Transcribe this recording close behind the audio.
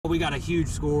we got a huge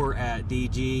score at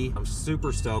DG. I'm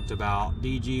super stoked about.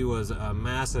 DG was a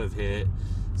massive hit.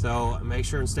 So make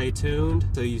sure and stay tuned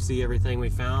till you see everything we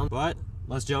found. But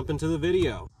let's jump into the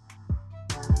video.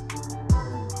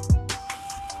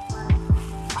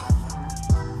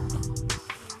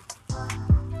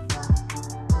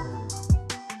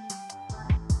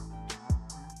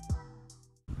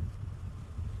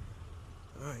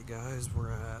 Alright guys,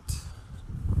 we're at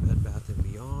Bed Bath &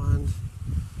 Beyond.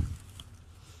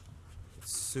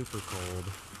 It's super cold.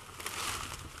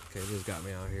 Okay, this got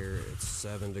me out here. It's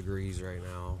 7 degrees right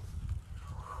now.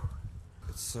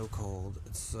 It's so cold.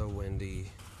 It's so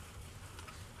windy.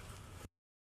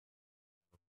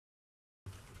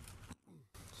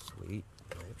 Sweet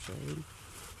lampshade.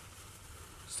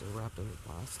 Still wrapped in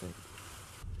plastic.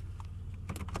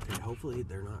 Okay, hopefully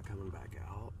they're not coming back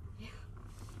out. Yeah.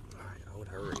 Alright, I would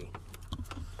hurry.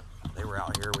 They were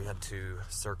out here. We had to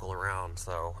circle around,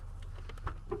 so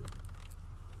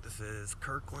this is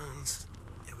Kirkland's.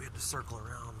 Yeah, we had to circle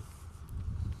around.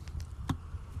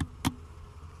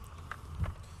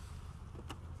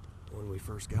 When we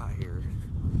first got here.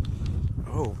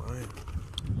 Oh, man.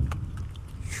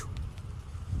 Whew.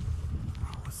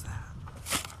 Oh, what's that?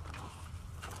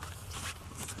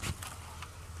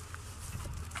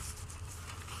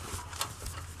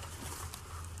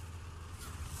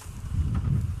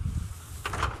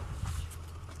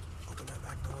 Open that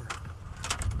back door.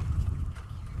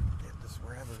 Get this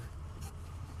wherever.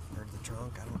 Or the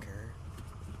trunk, I don't care.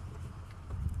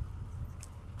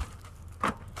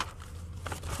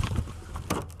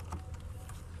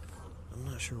 I'm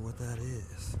not sure what that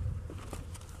is.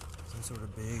 Some sort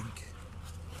of big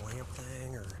lamp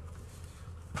thing or...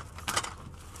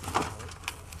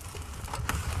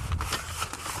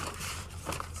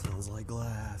 Sounds like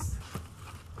glass.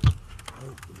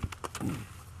 Oh. Yeah,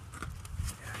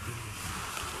 give me.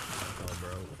 That's all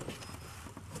broke.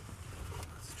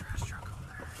 That's a trash truck over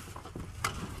there.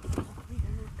 Give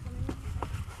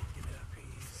me that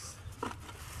piece.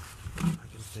 I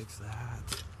can fix that.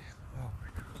 Oh my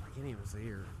gosh, I can't even see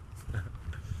her.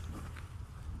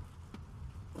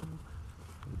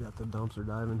 We got the dumpster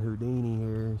diving Houdini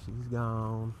here. She's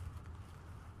gone.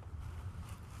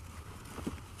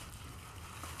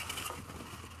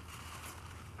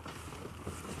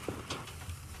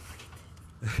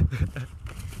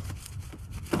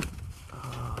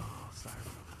 Oh, sorry.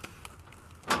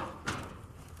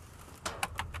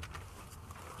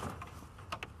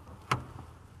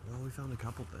 Well, we found a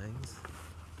couple things.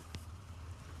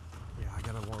 Yeah, I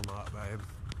gotta warm up, babe.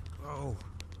 Oh.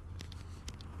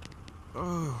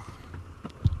 Oh.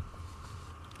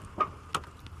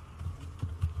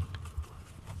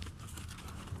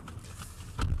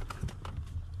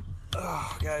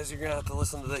 Oh, guys, you're gonna have to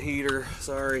listen to the heater.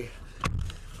 Sorry.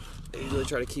 I usually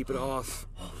try to keep it off.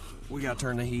 We gotta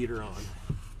turn the heater on.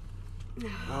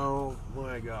 Oh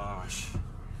my gosh.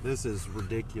 This is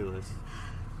ridiculous.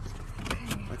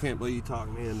 I can't believe you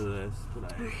talked me into this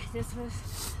today. This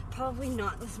was probably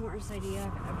not the smartest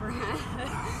idea I've ever had.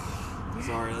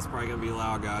 Sorry, that's probably gonna be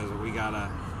loud, guys, but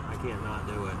I can't not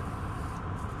do it.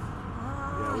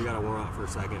 Yeah, we gotta warm up for a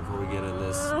second before we get in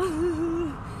this.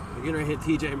 We're gonna hit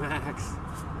TJ Maxx.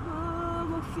 Oh,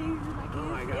 my fingers, I can't Oh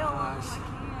my feel gosh. them.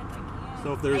 I can't.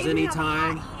 So if there's I any even have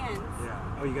time... hot hands.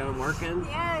 Yeah. Oh, you got them working?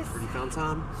 Yes. Or you found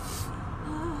some?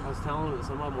 I was telling them that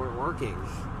some of them weren't working.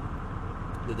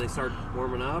 Did they start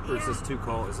warming up, or is this too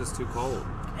cold? Is this too cold?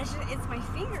 It's my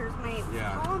fingers, my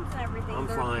palms and everything. I'm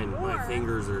They're fine. warm. My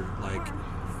fingers are like,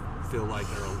 feel like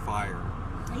they're on fire.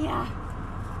 Yeah.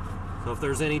 So if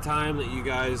there's any time that you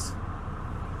guys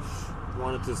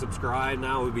wanted to subscribe,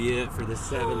 now would be it for this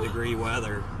 7-degree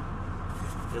weather.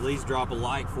 At least drop a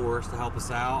like for us to help us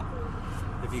out.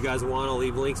 If you guys want, I'll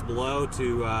leave links below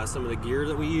to some of the gear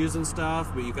that we use and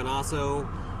stuff, but you can also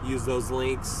use those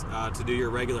links to do your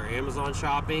regular Amazon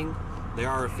shopping. They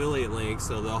are affiliate links,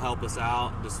 so they'll help us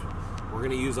out. We're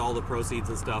going to use all the proceeds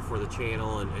and stuff for the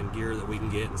channel and gear that we can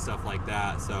get and stuff like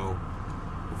that. So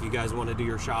if you guys want to do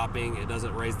your shopping, it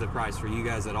doesn't raise the price for you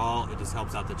guys at all. It just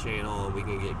helps out the channel, and we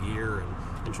can get gear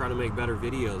and try to make better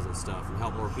videos and stuff and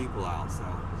help more people out. So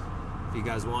if you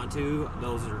guys want to,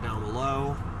 those are down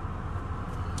below,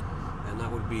 and that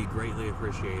would be greatly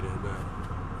appreciated. But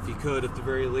if you could, at the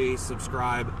very least,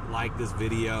 subscribe, like this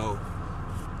video.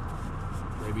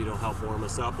 Maybe it'll help warm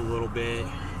us up a little bit.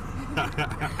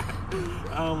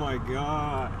 Oh my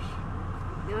gosh.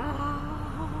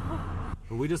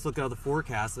 But we just looked at the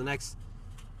forecast. The next,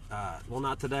 well,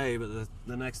 not today, but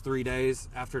the next 3 days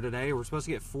after today, we're supposed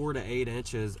to get 4 to 8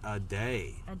 inches a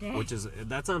day. A day? Which is,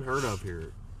 that's unheard of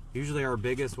here. Usually our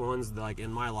biggest ones, like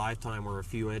in my lifetime, were a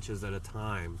few inches at a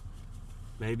time.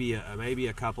 maybe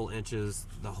a couple inches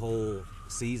the whole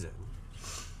season.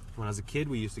 When I was a kid,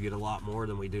 we used to get a lot more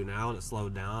than we do now, and it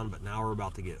slowed down. But now we're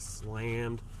about to get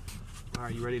slammed. All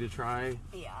right, you ready to try?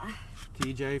 Yeah.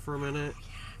 TJ for a minute?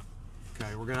 Yeah.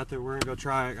 Okay, we're gonna go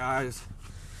try it, guys.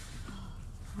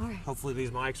 All right. Hopefully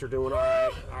these mics are doing all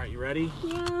right. All right, you ready?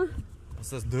 Yeah. Let's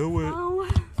just do it. Oh.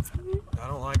 I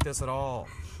don't like this at all.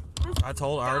 I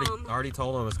dumb. already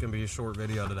told them it's gonna be a short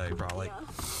video today, probably.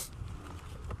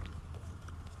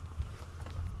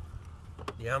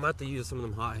 Yeah, I'm about to use some of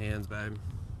them hot hands, babe.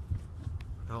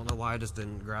 I don't know why I just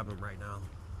didn't grab them right now.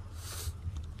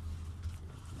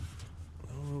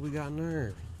 Oh, what we got in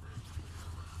there?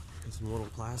 Got some little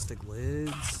plastic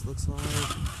lids, looks like.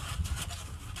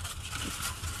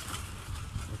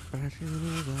 Fashion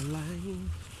is a line.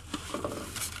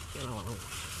 Get on.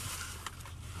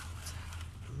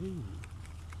 Ooh.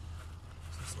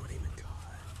 That's not even good.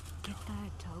 Get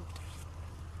that tote.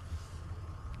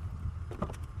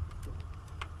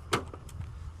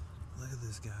 Look at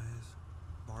this, guys.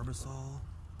 Barbasol.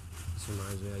 This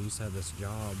reminds me, I used to have this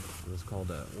job. It was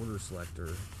called an order selector.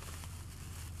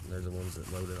 And they're the ones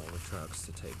that loaded all the trucks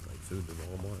to take like food to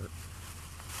Walmart.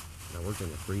 And I worked in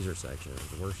the freezer section. It was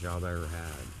the worst job I ever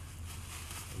had.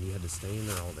 And you had to stay in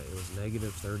there all day. It was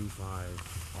negative 35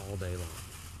 all day long.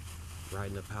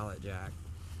 Riding a pallet jack,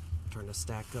 trying to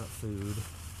stack up food.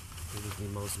 It was the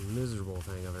most miserable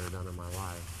thing I've ever done in my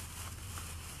life.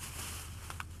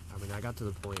 I mean, I got to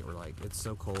the point where, like, it's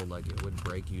so cold, like, it would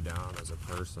break you down as a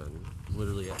person,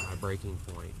 literally at my breaking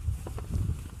point.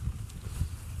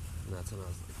 And that's when I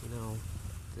was like, you know,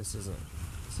 this isn't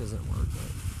worth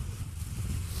it.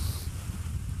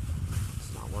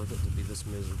 It's not worth it to be this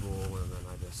miserable, and then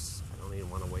I don't even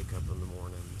want to wake up in the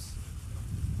mornings.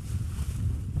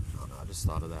 I don't know, I just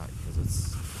thought of that, because it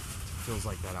feels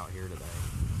like that out here today.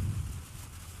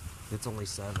 It's only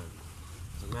 7.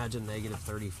 So imagine negative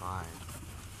 35.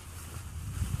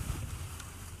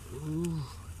 Ooh,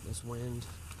 this wind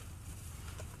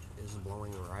is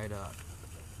blowing right up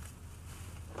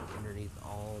underneath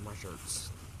all my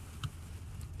shirts.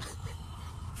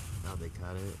 How'd they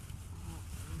cut it?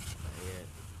 Dang it.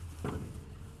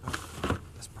 Oh,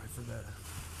 that's probably for the...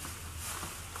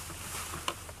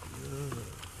 Oh,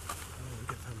 we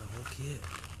can find the whole kit.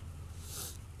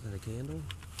 Is that a candle?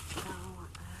 No.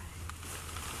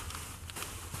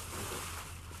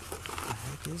 What the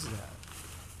heck is that?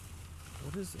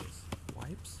 What is this?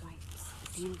 Wipes? Wipes.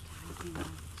 Sanitizing.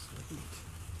 Sweet.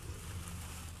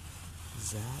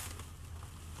 Zap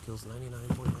kills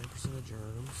 99.9% of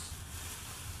germs.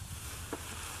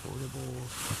 Portable.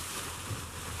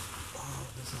 Oh,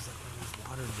 this is like one of these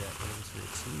water jet things for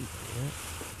your teeth,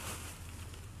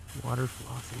 ain't it? Water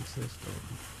flossing system.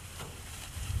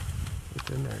 It's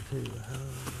in there too. Oh,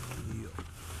 yeah.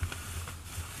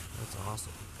 That's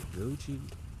awesome. Gucci.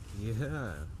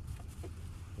 Yeah.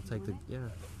 We'll take the, yeah.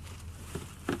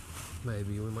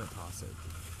 Maybe we might toss it.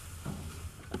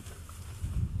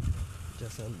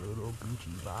 Just a little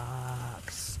Gucci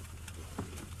box.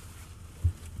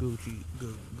 Gucci.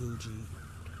 Oh,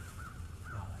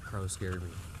 that crow scared me.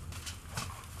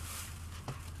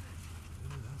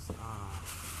 Ooh, that's,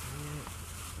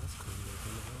 that's cool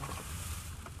looking.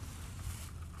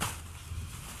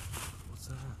 What's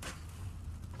that?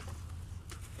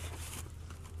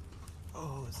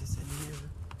 Oh, is this in here?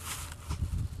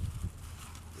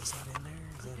 Is that in there?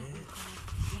 Is that it?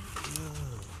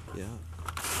 Yeah.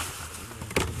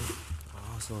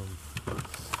 Awesome.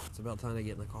 It's about time to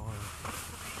get in the car.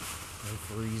 I'm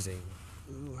freezing.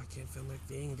 Ooh, I can't feel my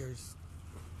fingers.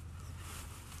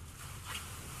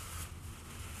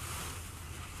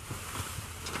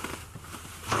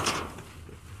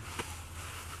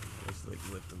 Just like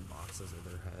lifting boxes of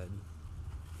their head.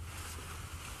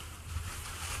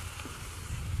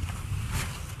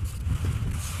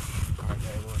 Alright,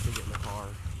 babe, we'll have to get in the car.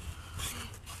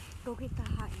 Go get the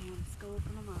hot hands. Go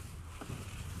open them up.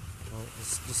 Well,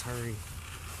 just hurry.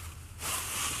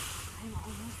 I'm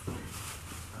almost there.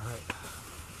 Alright,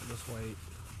 just wait.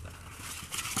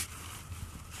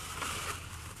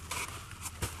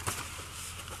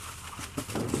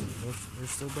 They're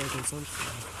still breaking some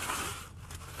stuff.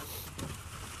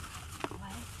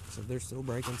 What? So they're still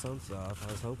breaking some stuff.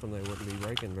 I was hoping they wouldn't be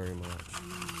breaking very much.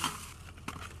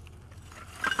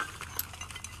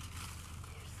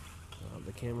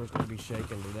 The camera's gonna be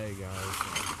shaking today, guys.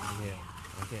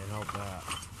 I can't help that.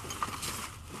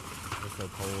 It's so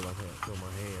cold I can't feel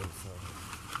my hands, so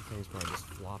the thing's probably just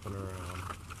flopping around.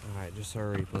 Alright, just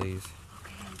hurry, please.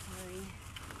 Okay, I'm sorry.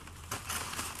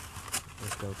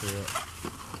 Let's go through it.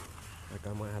 Like,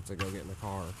 I might have to go get in the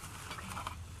car.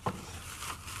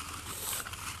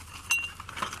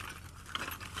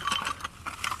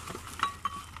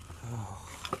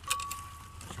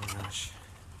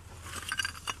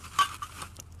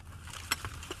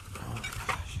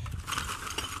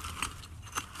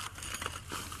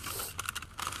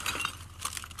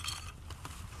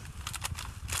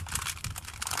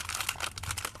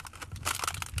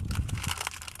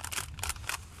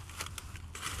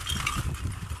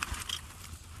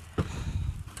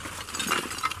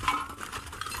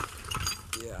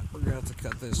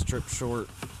 this trip short.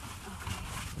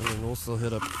 I mean, we'll still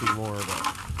hit up a few more,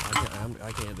 but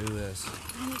I can't do this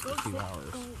for 2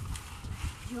 hours.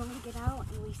 You want me to get out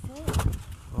and we sit?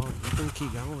 Oh, you can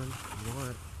keep going if you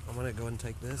want. I'm gonna go and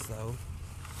take this though.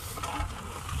 I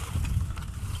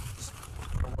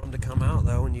want them to come out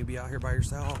though, and you be out here by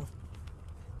yourself.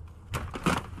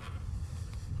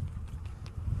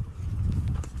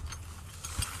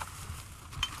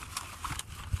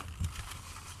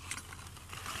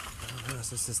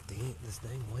 It's just this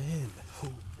dang wind.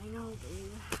 Oh. I know,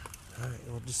 dude. Alright,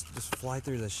 well just fly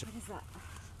through this shit. What is that?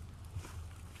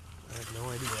 I have no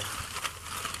idea.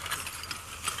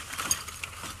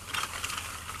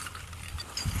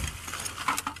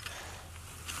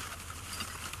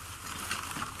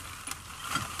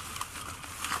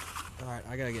 Alright,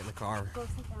 I gotta get in the car. Go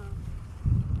sit down.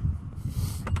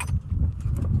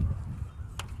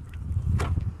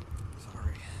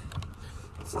 Sorry.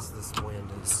 This wind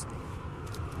is...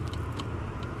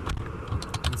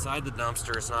 Inside the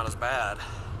dumpster, it's not as bad.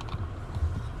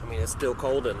 I mean, it's still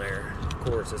cold in there. Of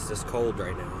course, it's just cold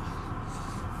right now.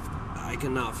 I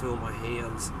cannot feel my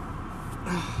hands.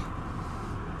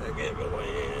 I can't feel my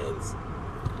hands.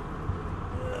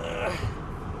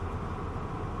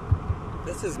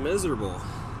 This is miserable.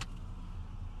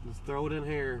 Just throw it in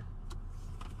here.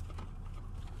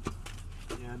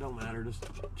 Yeah, it don't matter. Just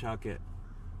chuck it.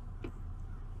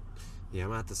 Yeah, I'm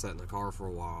gonna have to sit in the car for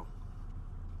a while.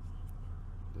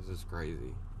 This is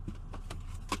crazy.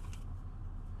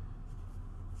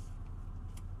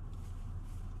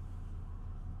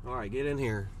 Alright, get in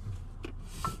here.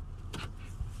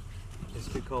 It's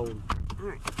too cold.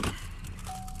 Alright.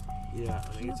 Yeah,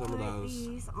 I need some of those.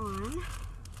 These on.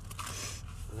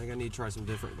 I think I need to try some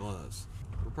different gloves.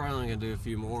 We're probably only gonna do a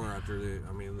few more after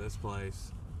this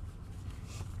place.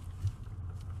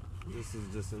 This is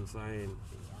just insane.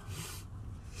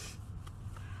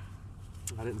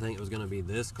 I didn't think it was gonna be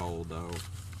this cold though.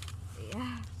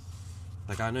 Yeah.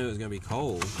 Like I knew it was gonna be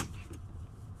cold.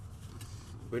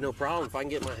 But no problem, if I can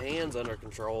get my hands under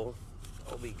control,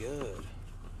 I'll be good.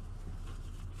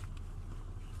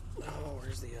 Oh,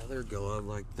 where's the other glove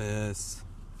like this?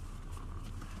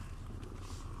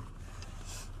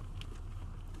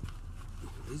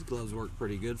 These gloves worked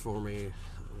pretty good for me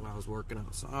when I was working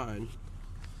outside.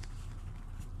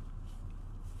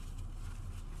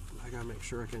 I gotta make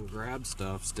sure I can grab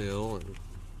stuff still and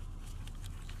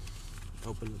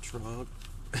open the trunk.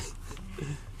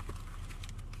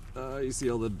 You see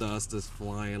all the dust is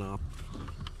flying up.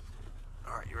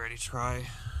 Alright, you ready to try?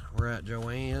 We're at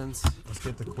Joann's. Let's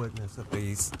get the quickness of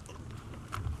these.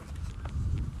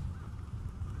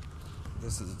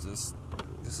 This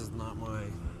is not my...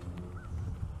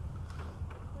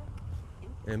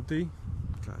 Empty?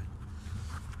 Okay.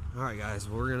 Alright guys,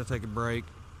 we're gonna take a break.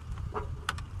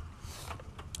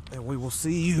 And we will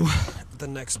see you at the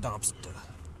next dumpster.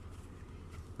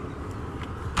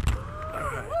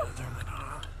 Alright, turn that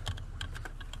on.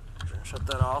 Shut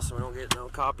that off so we don't get no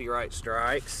copyright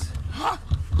strikes.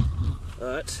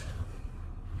 But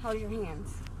how's your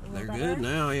hands? they're good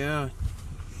now, yeah.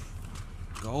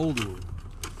 Golden.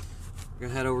 We're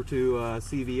gonna head over to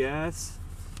CVS.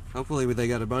 Hopefully they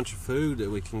got a bunch of food that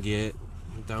we can get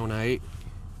and donate.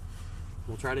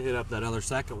 We'll try to hit up that other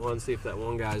second one, see if that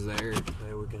one guy's there.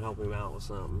 Maybe we can help him out with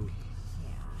something. Yeah.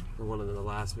 For one in the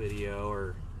last video,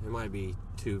 or it might be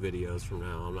 2 videos from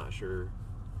now. I'm not sure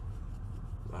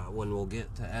when we'll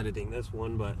get to editing this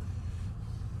one, but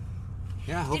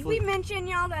yeah, hopefully. Did we mention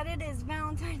y'all that it is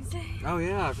Valentine's Day? Oh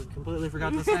yeah, I completely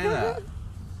forgot to say that.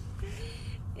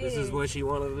 This is what she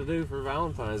wanted to do for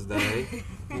Valentine's Day.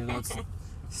 You know, it's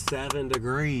 7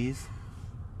 degrees.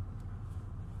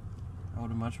 I would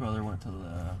have much rather went to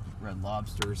the Red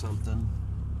Lobster or something.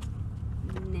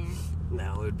 Nah.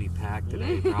 No, it would be packed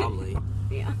today, probably.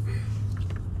 Yeah.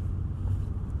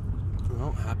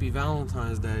 Well, happy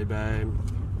Valentine's Day, babe.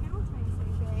 Valentine's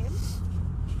Day, babe.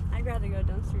 I'd rather go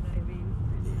dumpster diving.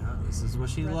 Yeah, this is what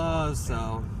she loves,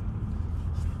 so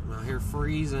I'm out here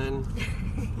freezing.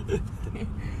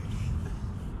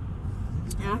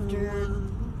 After,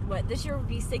 what, this year would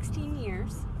be 16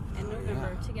 years in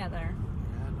November together.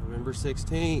 Yeah, November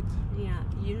 16th. Yeah,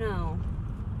 you know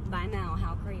by now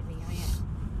how crazy I am.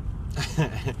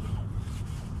 Yeah,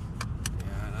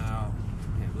 I know.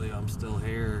 Can't believe I'm still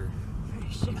here.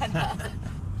 Shut up.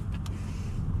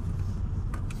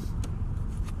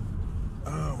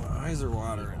 Oh, my eyes are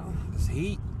watering. This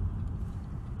heat.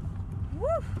 Woo!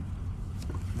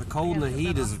 The cold and the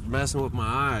heat is messing with my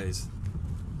eyes.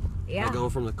 Yeah. I go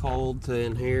from the cold to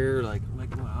in here, like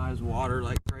making my eyes water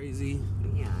like crazy.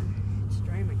 Yeah. Just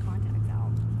drying my contacts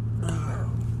out.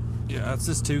 Yeah, it's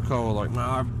just too cold. Like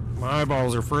my My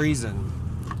eyeballs are freezing.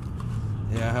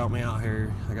 Yeah, help me out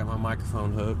here. I got my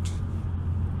microphone hooked.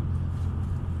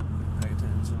 Pay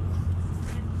attention.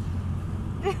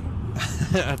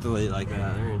 I have to leave it like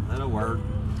that. That'll work.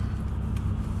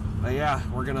 But yeah,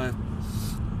 we're gonna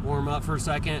warm up for a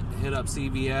second, hit up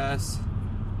CVS.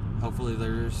 Hopefully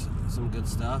there's some good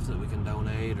stuff that we can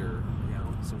donate, or you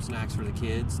know, some snacks for the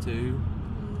kids too.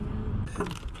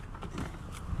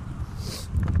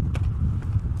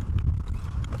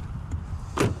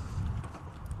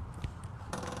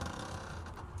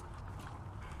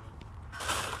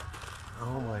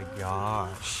 Oh my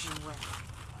gosh.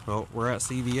 Well, we're at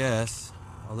CVS.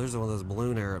 Oh, there's one of those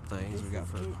balloon Arab things we got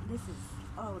for. This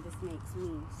makes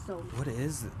me so. What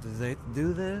is it? Do they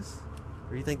do this?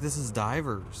 Or do you think this is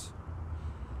divers?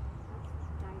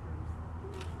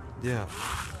 Yeah.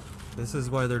 This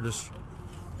is why they're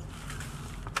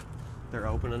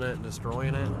opening it and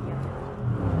destroying it.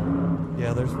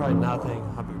 Yeah, there's probably nothing.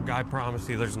 I promise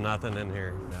you there's nothing in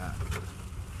here.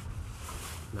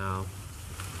 No.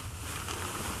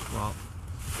 Well,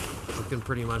 we can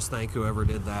pretty much thank whoever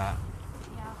did that.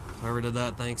 Yeah. Whoever did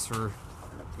that, thanks for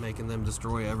making them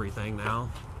destroy everything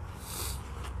now.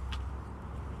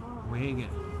 We ain't get.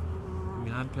 I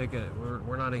mean, I'd pick it.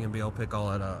 We're not even gonna be able to pick all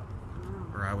that up,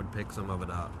 or I would pick some of it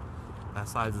up. That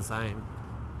side's the same.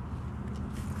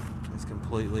 It's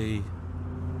completely.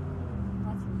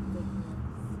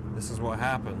 This is what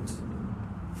happens,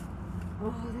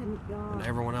 Oh, thank God. and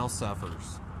everyone else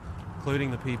suffers,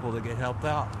 including the people that get helped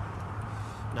out,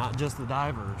 not just the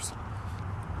divers.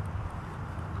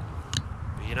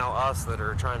 But, you know, us that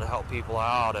are trying to help people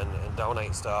out and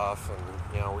donate stuff, and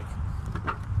you know,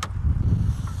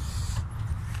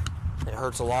 it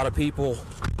hurts a lot of people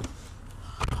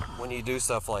when you do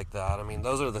stuff like that. I mean,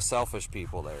 those are the selfish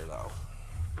people there, though.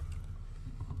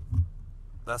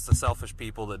 That's the selfish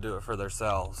people that do it for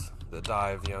themselves, that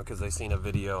dive, you know, because they've seen a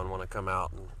video and want to come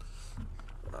out and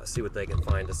see what they can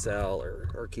find to sell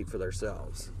or keep for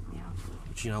themselves. Yeah.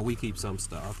 But, you know, we keep some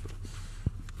stuff.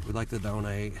 We'd like to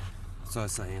donate. That's what I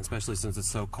was saying, especially since it's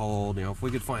so cold. You know, if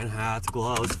we could find hats,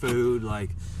 gloves, food,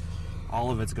 like, all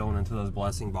of it's going into those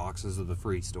blessing boxes of the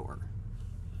free store.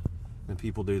 And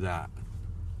people do that.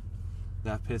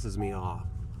 That pisses me off.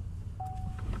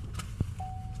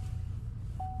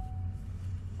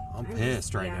 I'm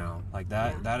pissed right now. Like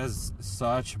that is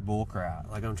such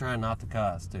bullcrap. Like, I'm trying not to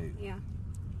cuss too. Yeah.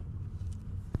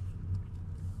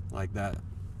 Like that.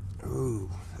 Ooh,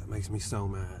 that makes me so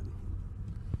mad.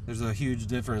 There's a huge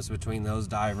difference between those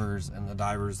divers and the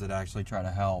divers that actually try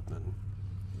to help, and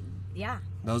Yeah.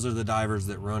 those are the divers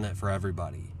that ruin it for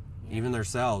everybody. Even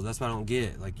themselves. That's what I don't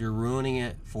get. Like, you're ruining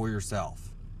it for yourself.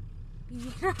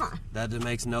 Yeah. That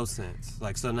makes no sense.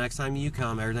 Like, so next time you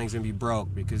come, everything's gonna be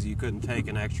broke because you couldn't take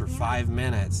an extra 5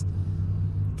 minutes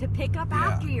To pick up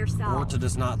after yourself. or to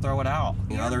just not throw it out.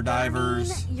 You know, other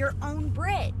divers. Burning your own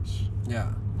bridge.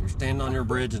 Yeah, you're standing on your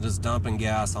bridge and just dumping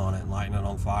gas on it and lighting it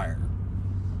on fire.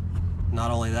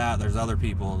 Not only that, there's other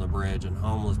people on the bridge and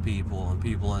homeless people and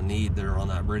people in need that are on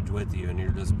that bridge with you, and you're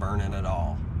just burning it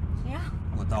all. Yeah.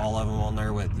 With all of them on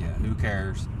there with you. Who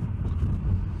cares?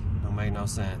 Don't make no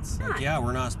sense. Like, yeah,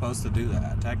 we're not supposed to do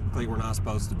that. Technically, we're not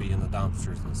supposed to be in the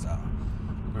dumpsters and stuff.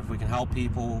 But if we can help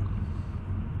people,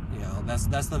 you know,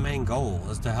 that's the main goal,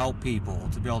 is to help people,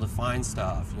 to be able to find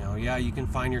stuff. You know, yeah, you can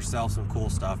find yourself some cool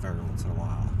stuff every once in a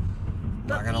while.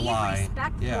 Not gonna lie.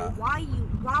 Respectful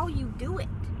while you do it.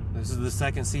 This is the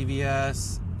second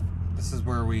CVS. This is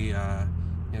where we, you know,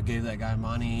 gave that guy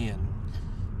money, and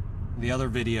the other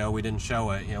video we didn't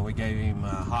show it. You know, we gave him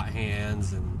hot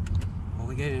hands, and well,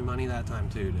 we gave him money that time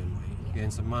too, didn't we? Gave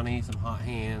him some money, some hot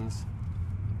hands.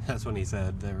 That's when he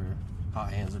said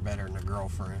hot hands are better than a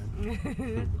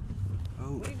girlfriend.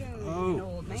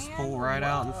 Oh, just pull right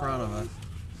out in front of us.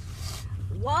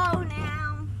 Whoa,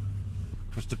 now.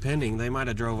 Which, depending, they might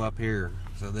have drove up here,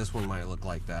 so this one might look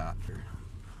like that.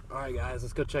 All right, guys,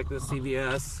 let's go check this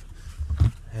CVS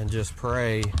and just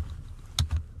pray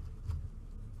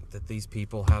that these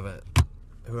people haven't,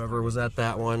 whoever was at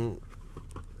that one,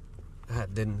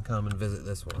 didn't come and visit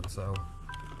this one. So,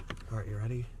 all right, you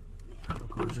ready? No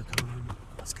cars are coming.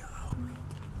 Let's go.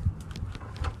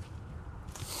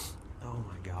 Oh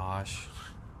my gosh.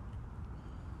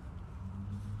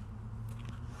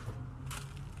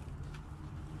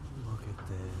 Look at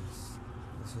this.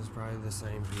 This is probably the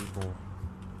same people.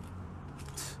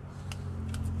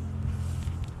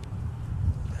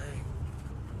 Dang.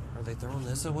 Are they throwing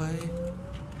this away?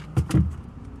 I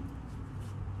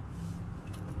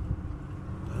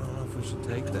don't know if we should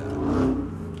take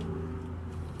that.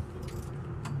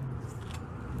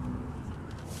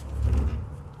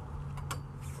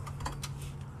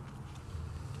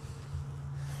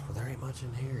 much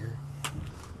in here.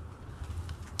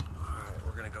 Alright,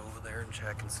 we're gonna go over there and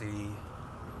check and see.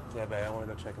 Yeah, babe, I wanna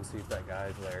go check and see if that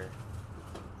guy's there.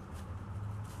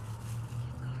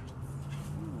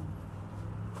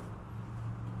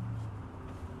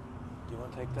 Do you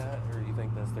wanna take that, or do you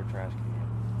think that's their trash can?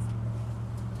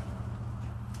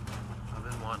 I've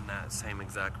been wanting that same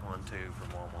exact one too from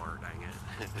Walmart, dang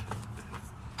it.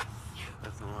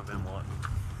 That's the one I've been wanting.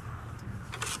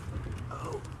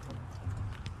 Oh.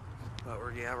 But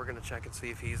we're gonna check and see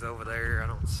if he's over there. I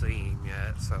don't see him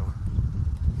yet, so.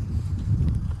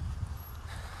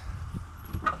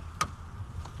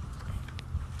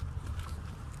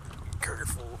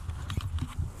 Careful.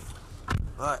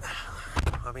 But,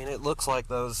 I mean, it looks like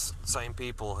those same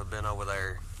people have been over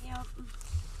there. Yep.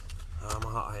 My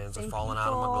hot hands are Same falling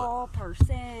out of my glove.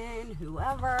 person,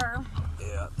 whoever.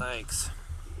 Yeah, thanks.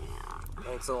 Yeah.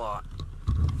 Thanks a lot.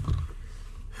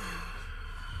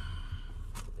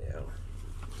 Yeah.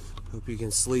 Hope you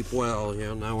can sleep well, you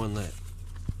know, knowing that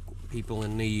people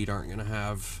in need aren't going to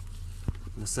have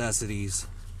necessities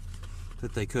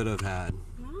that they could have had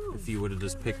if you would have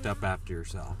just picked up after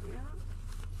yourself. Yeah.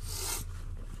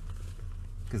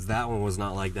 Because that one was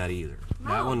not like that either. No.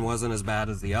 That one wasn't as bad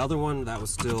as the other one. That was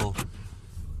still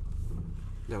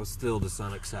just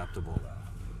unacceptable.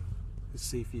 Let's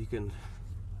see if you can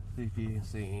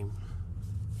see him.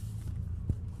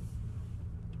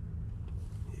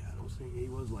 Yeah, I don't see. He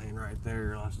was laying right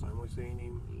there last time we seen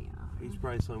him. Yeah. He's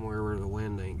probably somewhere where the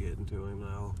wind ain't getting to him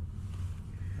now.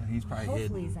 He's probably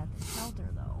Hopefully hidden. he's at the shelter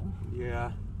though.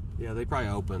 Yeah. Yeah, they probably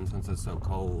open since it's so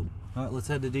cold. All right, let's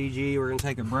head to DG. We're gonna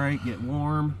take a break, get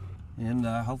warm, and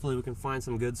hopefully we can find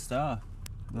some good stuff.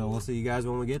 So we'll see you guys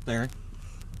when we get there.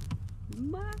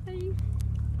 Bye.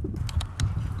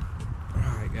 All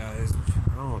right, guys.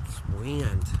 Oh, it's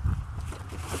wind.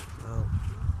 Oh,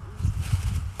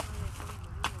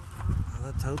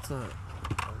 that tote's not.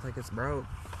 I don't think it's broke.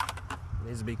 It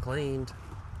needs to be cleaned.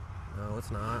 No,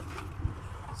 it's not.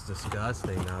 It's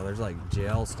disgusting now. There's like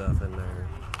gel stuff in there.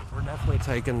 We're definitely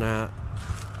taking that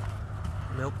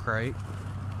milk crate.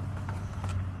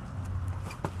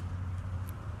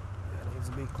 That needs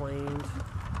to be cleaned.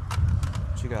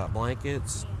 She got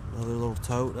blankets. Another little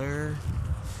tote there.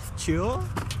 Chill.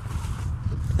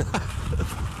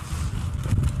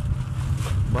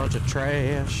 Bunch of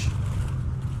trash.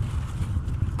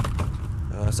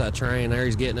 That's that train there.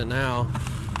 He's getting it now.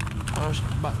 Oh, she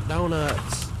bought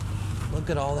donuts. Look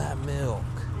at all that milk.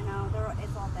 I know,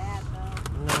 it's all bad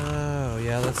though. No,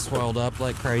 yeah, that's swelled up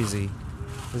like crazy.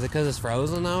 Yeah. Is it because it's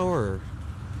frozen though, or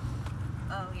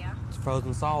Oh yeah. it's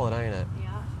frozen solid, ain't it?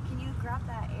 Yeah. Can you grab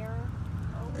that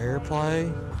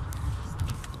Airplay?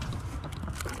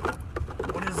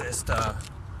 What is this stuff?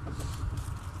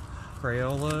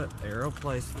 Crayola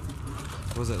Aeroplay.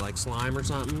 Was it like slime or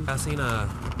something? I seen a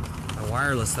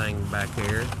wireless thing back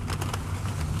here.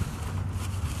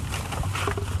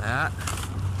 That.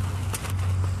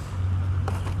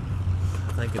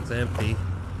 I think it's empty.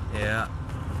 Yeah.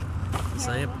 It's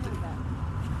empty.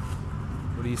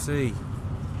 What do you see?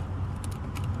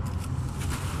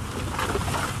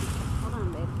 Hold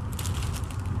on, babe.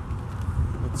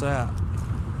 What's that?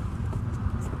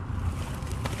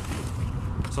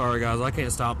 Sorry guys, I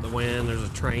can't stop the wind. There's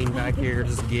a train back here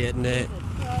just getting it.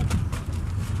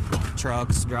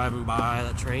 Trucks driving by.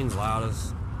 That train's loud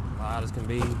as can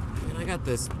be. And I got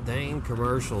this dang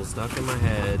commercial stuck in my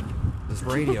head. This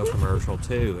radio commercial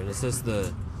too, and it's just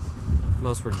the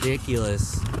most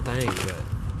ridiculous thing. But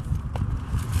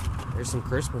there's some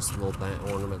Christmas little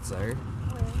ornaments there.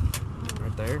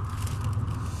 Right there.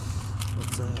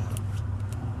 What's that?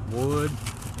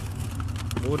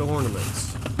 Wood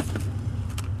ornaments.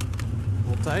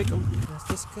 We'll take them. That's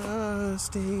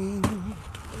disgusting.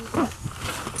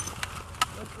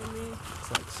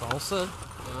 It's like salsa.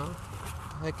 No?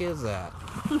 What the heck is that?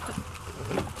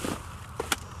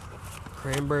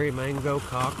 Cranberry mango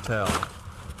cocktail.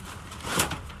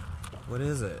 What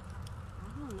is it?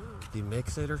 I don't know. Do you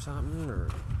mix it or something, or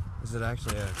is it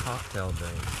actually a cocktail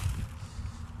drink?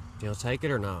 You'll take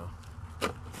it or no? I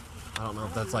don't know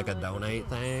if that's like a donate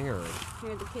thing or.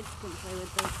 Here, the kids can play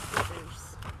with those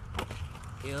stickers.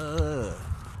 Yeah.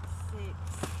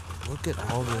 6. Look at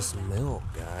all this milk,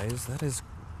 guys.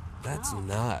 That's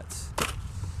nuts.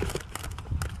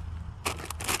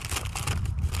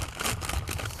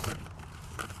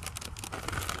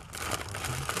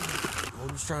 We're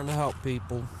just trying to help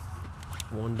people,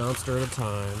 one dumpster at a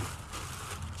time.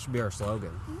 Should be our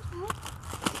slogan.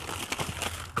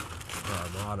 Our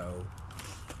motto.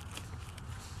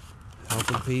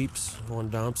 Helping peeps, one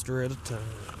dumpster at a time.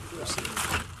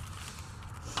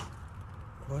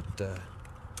 What the?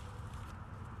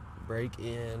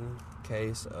 break-in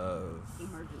case of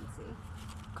Emergency.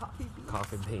 Coffee beans.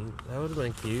 coffee bean. That would have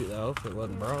been cute though if it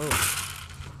wasn't broke.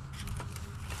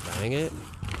 Dang it.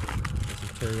 Some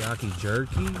teriyaki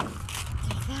jerky. Take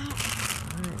that.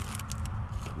 Alright.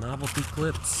 Novelty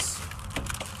clips.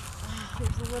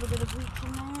 There's a little bit of bleach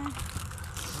in there.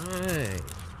 Alright.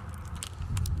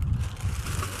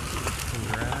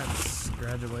 Congrats.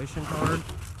 Graduation card.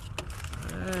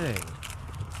 Hey.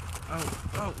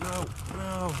 Oh,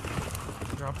 no.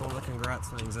 Dropped all the congrats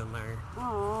things in there.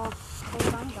 Oh,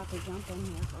 I'm about to jump in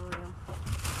here for real.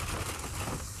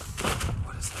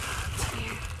 What is that?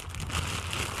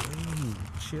 Hey,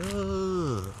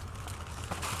 chill.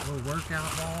 Little workout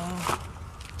ball.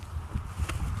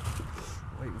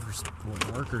 Waiting for some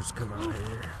workers to come out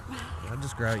here. I'd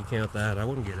just grab you count that. I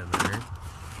wouldn't get in there.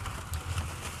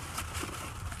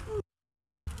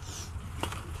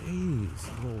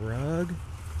 Jeez, little rug.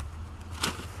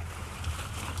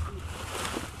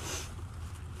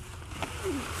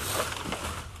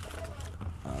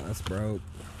 Oh, that's broke.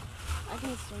 I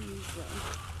can still use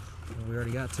those. We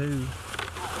already got two.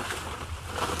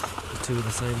 Two of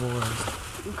the same ones.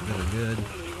 That are good.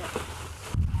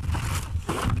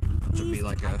 Should be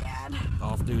like a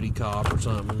off-duty cop or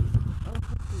something.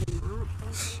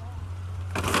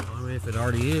 I mean, if it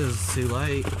already is, it's too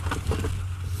late.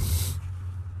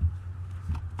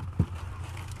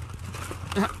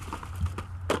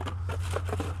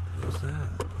 What's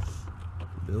that?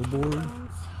 Billboard?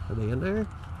 Are they in there?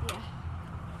 Yeah.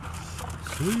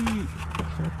 Sweet.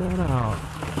 Check that out.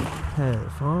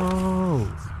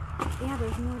 Headphones. Yeah,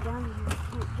 there's more down here. I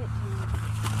can't get to them.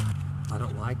 I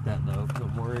don't like that though, 'cause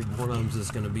I'm worried one of them's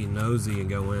just gonna be nosy and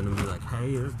go in and be like,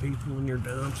 hey, there's people in your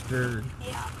dumpster.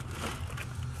 Yeah.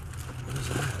 What is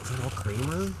that? Is that all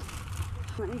creamer?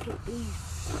 Let me get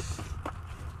these.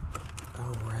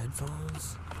 Oh, more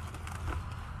headphones.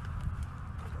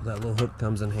 That little hook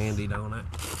comes in handy, don't it?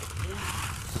 Yeah.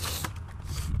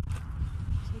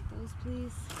 Take those,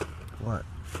 please. What?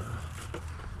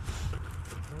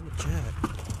 Let me check.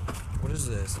 What is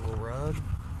this? A little rug?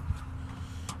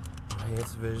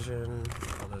 Enhanced vision.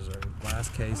 Oh, those are glass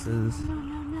cases. No.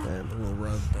 And a little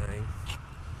rug thing.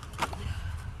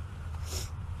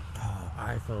 Oh,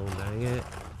 iPhone, dang it.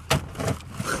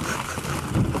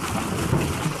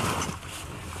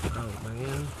 Oh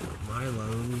man,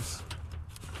 Milo's.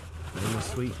 Famous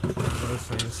sweet, Milo's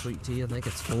famous sweet tea. I think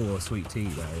it's full of sweet tea,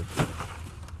 babe.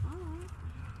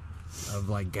 Of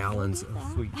like gallons of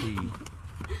sweet tea.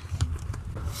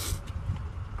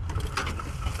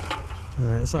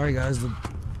 Alright, sorry guys, the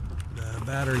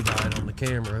battery died on the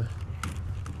camera.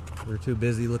 We were too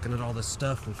busy looking at all this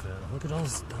stuff we found. Look at all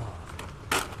this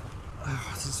stuff.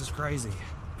 Oh, this is crazy.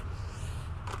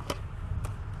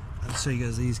 I'll show you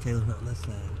guys these came out on this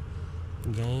thing.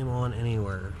 Game on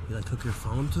anywhere. You like hook your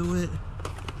phone to it?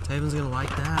 Taven's gonna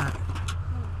like that.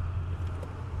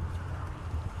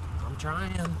 I'm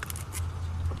trying.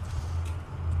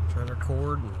 Trying to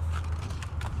record. And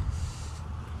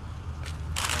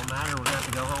don't matter, we're gonna have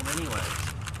to go home anyway.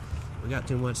 We got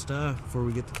too much stuff before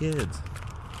we get the kids.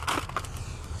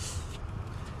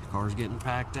 Car's getting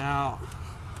packed out.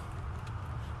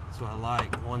 That's what I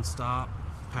like. One stop,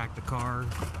 pack the car.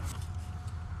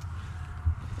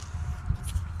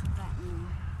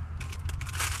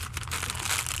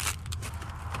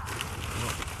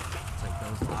 Take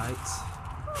those lights.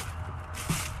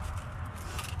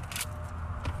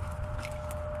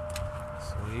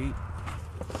 Sweet.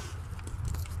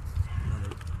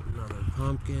 Another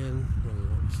pumpkin.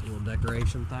 Just a little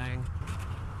decoration thing.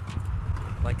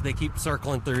 Like they keep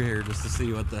circling through here just to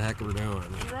see what the heck we're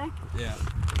doing. Yeah.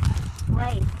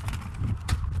 Wait.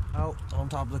 Oh, on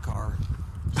top of the car.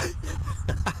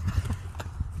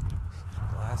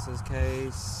 Glasses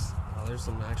case. Oh, there's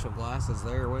some actual glasses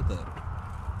there with it.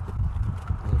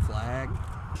 Little flag.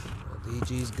 Well,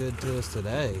 DG's good to us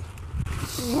today.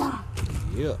 Yeah.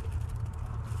 Yeah.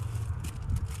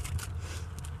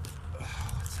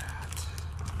 What's that?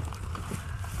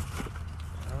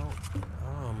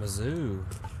 Oh, Mizzou.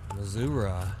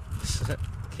 Missoura.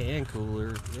 Can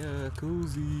cooler. Yeah,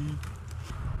 koozie.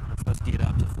 Supposed to get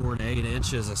up to 4 to 8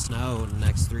 inches of snow in the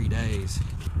next 3 days.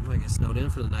 We might get snowed in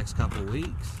for the next couple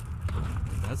weeks.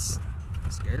 That's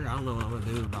scary. I don't know what I'm gonna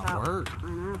do about work. I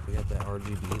know. We got that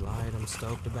RGB light I'm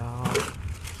stoked about.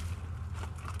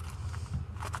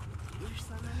 There's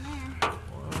some in there.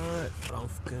 What?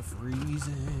 Pumpkin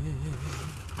freezing.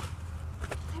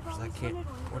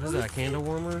 What is that? Candle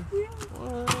warmer? Yeah.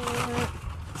 What?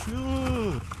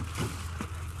 Sure.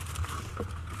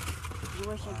 I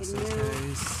wish I could Glasses move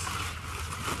case.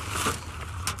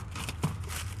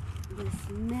 this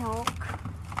milk.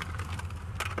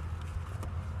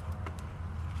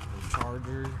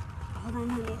 charger. Hold on,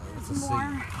 honey. It's There's a more.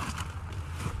 Alright,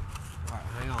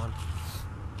 hang on.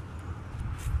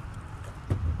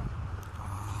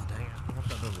 Oh, dang it. I thought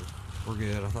that doesn't. We're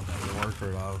good. I thought that would work for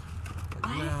though.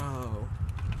 Like, no.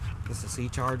 This is a C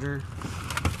charger.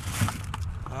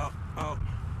 Oh.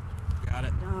 Got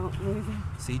it. Don't move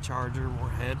it. C charger, more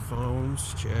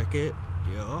headphones. Check it.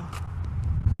 Yeah.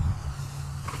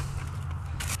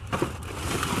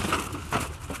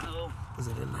 Oh, is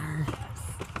it in there?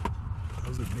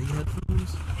 Those are big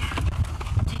headphones.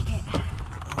 Take it.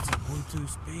 Oh, it's a Bluetooth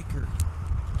speaker.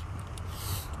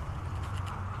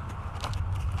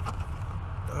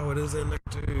 Oh, it is in there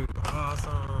too.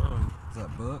 Awesome. Is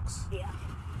that books? Yeah.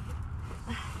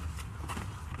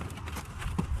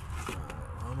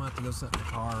 I'm gonna have to go sit in the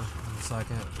car in a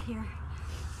second. Here.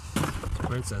 It's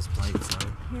princess plates, so.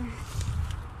 Here.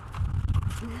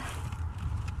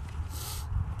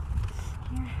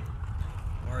 Here.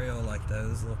 Mario like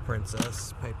those little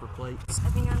princess paper plates. I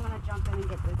think I'm gonna jump in and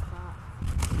get this back.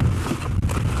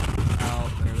 Oh,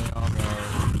 there they all go.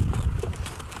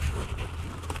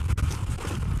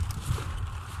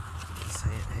 Just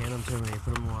hand them to me.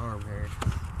 Put them in my arm here.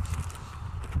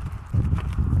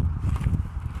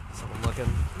 Someone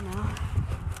looking?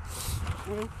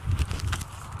 No. Ready?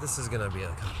 This is gonna be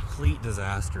a complete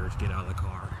disaster to get out of the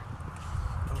car.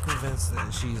 I'm convinced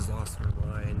that she's lost her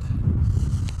mind.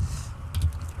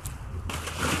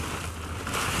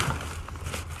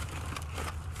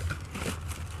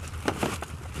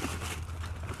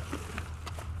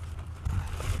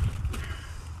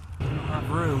 I don't have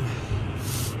room.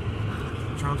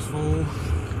 Trunk's full.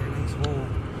 Everything's full.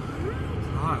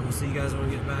 Alright, we'll see you guys when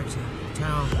we get back to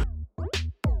town.